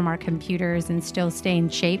do it from our computers and still stay in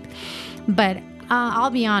shape. But I'll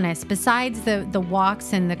be honest, besides the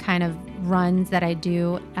walks and the kind of runs that I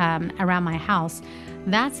do around my house,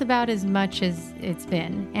 that's about as much as it's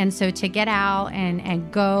been. And so to get out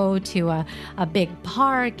and go to a big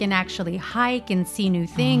park and actually hike and see new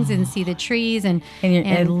things and see the trees and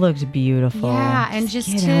it looked beautiful. Yeah, and just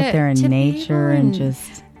get out there in nature and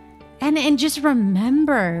just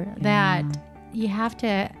remember that you have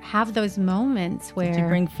to have those moments where... Did you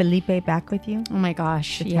bring Felipe back with you? Oh my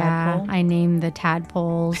gosh, the tadpole? I named the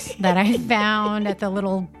tadpoles that I found at the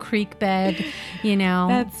little creek bed,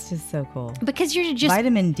 That's just so cool. Because you're just...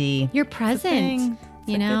 Vitamin D. You're present,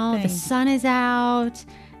 the sun is out.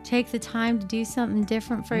 Take the time to do something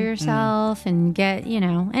different for yourself and get,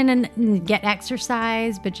 and then get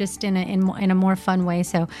exercise, but just in a more fun way.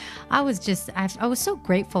 So I was so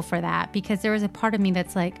grateful for that, because there was a part of me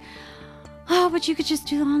that's like, oh, but you could just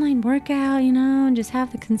do the online workout, and just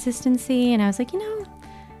have the consistency. And I was like,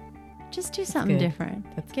 just do something different.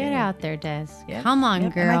 Get out there, Des. Yep. Come on,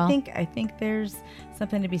 girl. And I think there's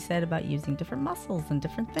something to be said about using different muscles and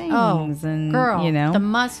different things. Oh, and girl, the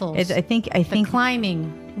muscles. I think the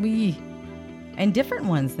climbing. And different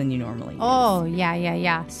ones than you normally use. Oh,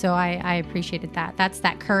 yeah. So I appreciated that. That's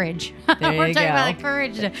that courage. There We're you talking go. about that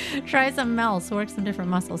courage to try something else, work some different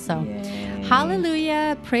muscles. So Yay.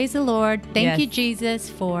 Hallelujah. Praise the Lord. Thank you, Jesus,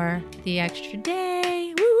 for the extra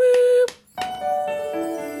day. Woo woo.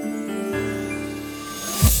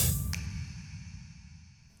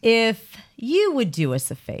 If you would do us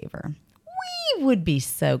a favor, we would be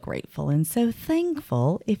so grateful and so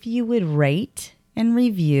thankful if you would rate and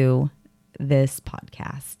review this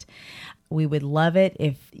podcast. We would love it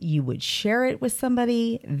if you would share it with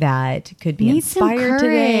somebody that could be inspired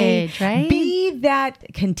today. Right? Be that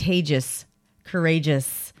contagious,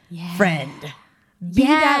 courageous friend. Be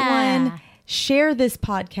that one. Share this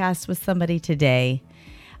podcast with somebody today.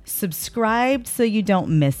 Subscribe so you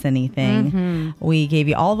don't miss anything. We gave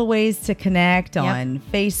you all the ways to connect on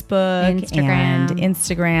Facebook and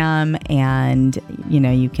Instagram. And,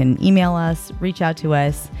 you can email us, reach out to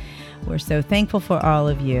us. We're so thankful for all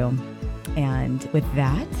of you. And with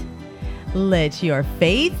that, let your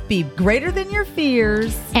faith be greater than your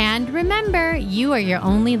fears. And remember, you are your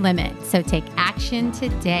only limit. So take action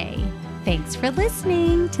today. Thanks for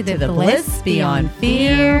listening to the Bliss Beyond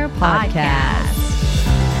Fear podcast.